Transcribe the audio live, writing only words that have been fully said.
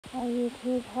Hi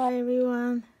YouTube, hi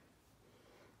everyone.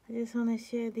 I just want to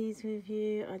share these with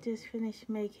you. I just finished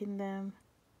making them.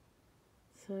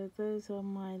 So those are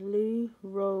my loo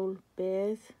roll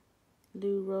bears.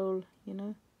 Loo roll, you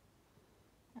know.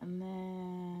 And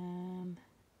then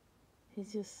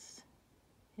his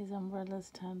umbrella's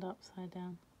turned upside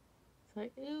down. It's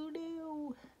like, ooh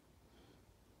no.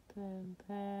 Then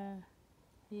there.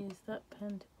 I used that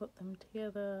pen to put them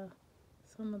together.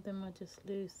 Some of them are just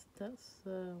loose. That's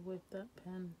with that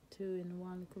pen,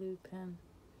 2-in-1 glue pen.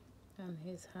 And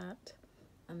his hat,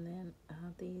 and then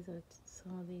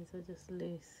some of these are just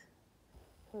loose.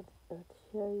 So to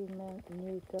show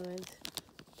you guys,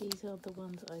 these are the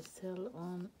ones I sell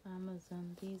on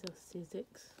Amazon. These are Sizzix.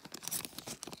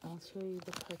 I'll show you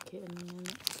the packet in a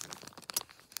minute.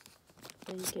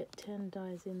 So you get 10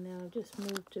 dies in there. I've just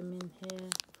moved them in here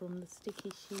from the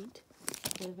sticky sheet.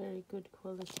 They're very good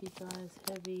quality dies,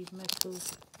 heavy metal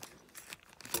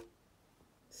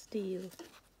steel.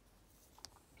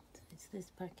 So it's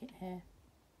this packet here,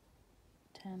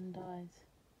 10 dies.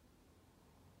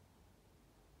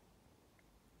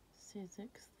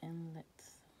 Sizzix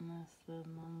inlets, and that's the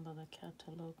number, the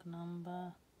catalogue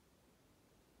number.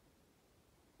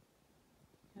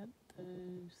 Get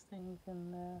those things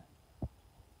in there.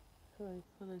 Sorry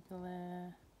for the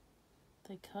glare.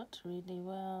 They cut really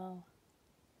well.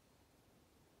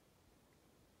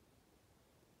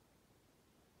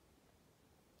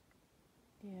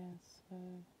 Yeah, so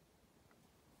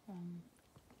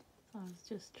I was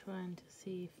just trying to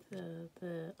see if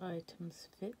the items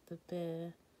fit the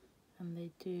bear, and they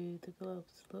do. The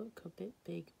gloves look a bit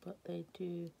big, but they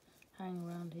do hang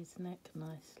around his neck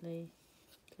nicely.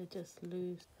 They're just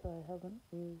loose, so I haven't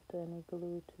used any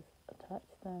glue to attach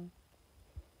them.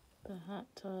 The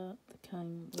hat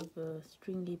came with a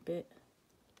stringy bit.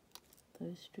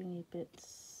 Those stringy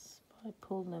bits, if I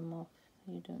pull them off,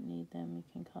 you don't need them, you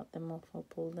can cut them off or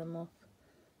pull them off.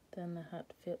 Then the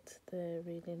hat fits there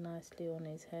really nicely on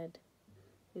his head,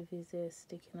 with his ear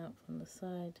sticking out from the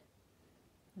side.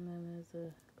 And then there's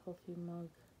a coffee mug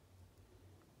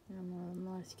and a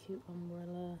nice cute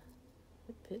umbrella.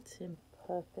 It fits him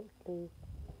perfectly.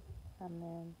 And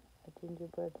then a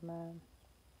gingerbread man.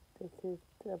 This is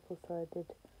double-sided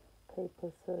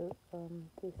paper, so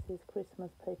this is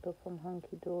Christmas paper from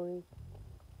Hunky Dory,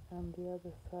 and the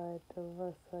other side, the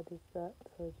reverse side is that,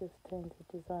 so I just changed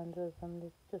the design and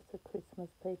it's just a Christmas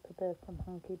paper there from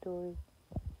Hunky Dory.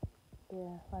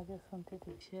 Yeah, I just wanted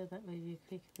to share that with you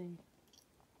quickly.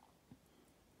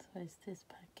 So it's this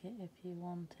packet if you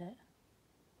want it.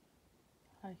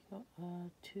 I got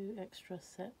 2 extra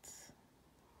sets.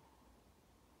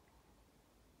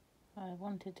 I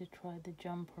wanted to try the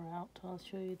jumper out. I'll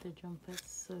show you the jumper.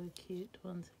 It's so cute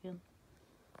once again.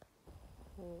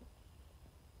 So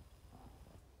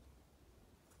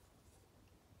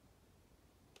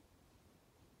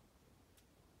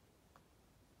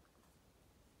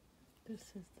this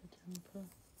is the jumper.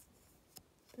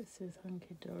 This is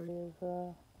Hunky Dory.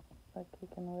 Like you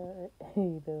can wear it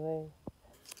either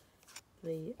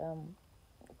way.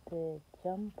 The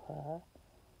jumper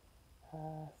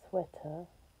sweater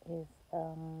is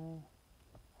I'll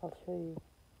show you.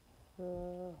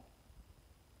 So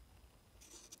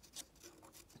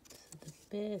the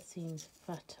bear seems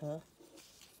fatter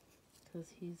because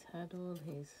he's had all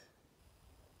his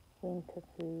winter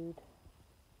food.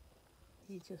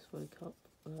 He just woke up.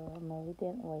 No, he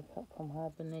didn't wake up from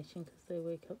hibernation because they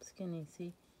wake up skinny,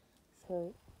 see?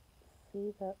 So,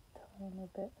 see that tiny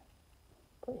bit?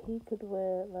 But he could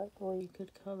wear, like, or you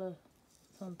could colour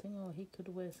something, or he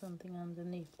could wear something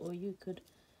underneath, or you could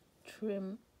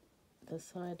trim the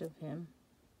side of him,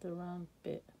 the round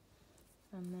bit,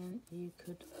 and then you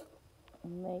could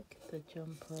make the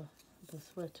jumper, the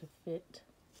sweater fit,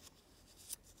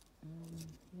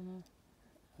 you know,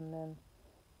 and then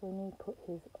when you put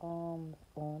his arms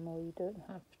on, or you don't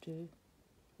have to,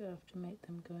 you have to make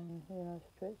them going, you know,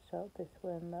 stretched out this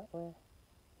way and that way.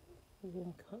 You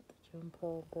can cut the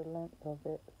jumper the length of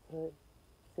it so it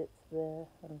sits there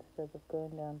instead of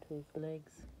going down to his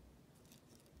legs.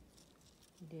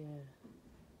 Yeah,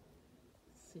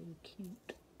 so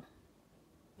cute.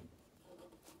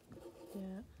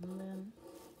 Yeah, and then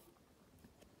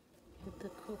with the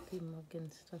coffee mug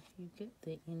and stuff, you get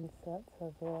the inserts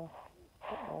as well,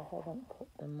 but I haven't put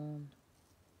them on.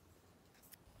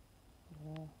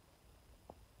 Yeah,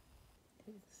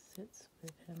 it sits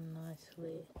with him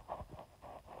nicely.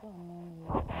 But I'm only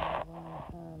using one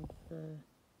hand, so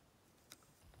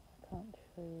I can't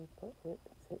show you, but it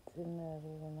sits in there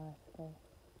really nicely.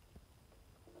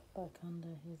 Back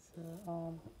under his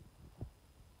arm.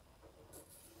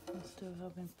 I'm still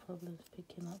having problems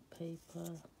picking up paper.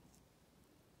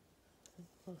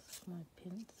 I've lost my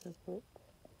pincer book.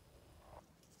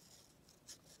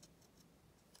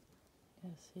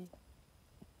 Yeah, see?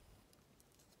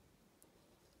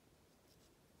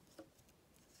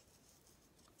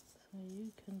 So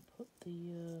you can put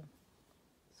the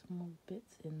small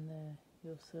bits in there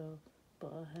yourself,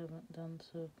 but I haven't done,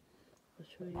 so I'll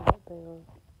show you what they are.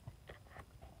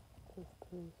 Just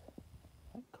those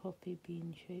like coffee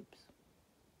bean shapes.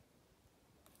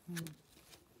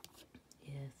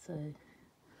 Yeah, so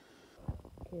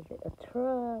give it a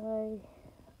try.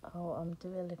 Oh, I'm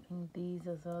developing these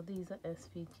as well. These are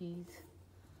SVGs.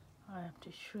 I have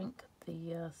to shrink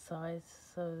the size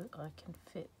so I can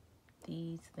fit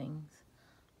these things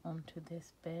onto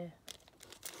this bear,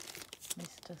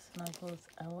 Mr. Snuggles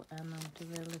out, and I'm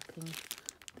developing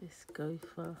this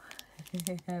gopher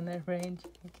and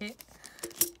arranging it.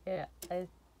 Yeah, it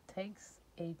takes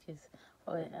ages.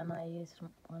 Oh, and I used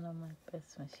one of my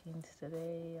best machines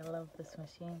today. I love this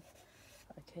machine.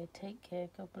 Okay, take care.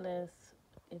 God bless.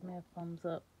 Give me a thumbs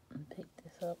up and pick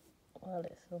this up while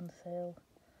it's on sale.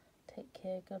 Take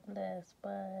care. God bless.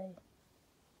 Bye.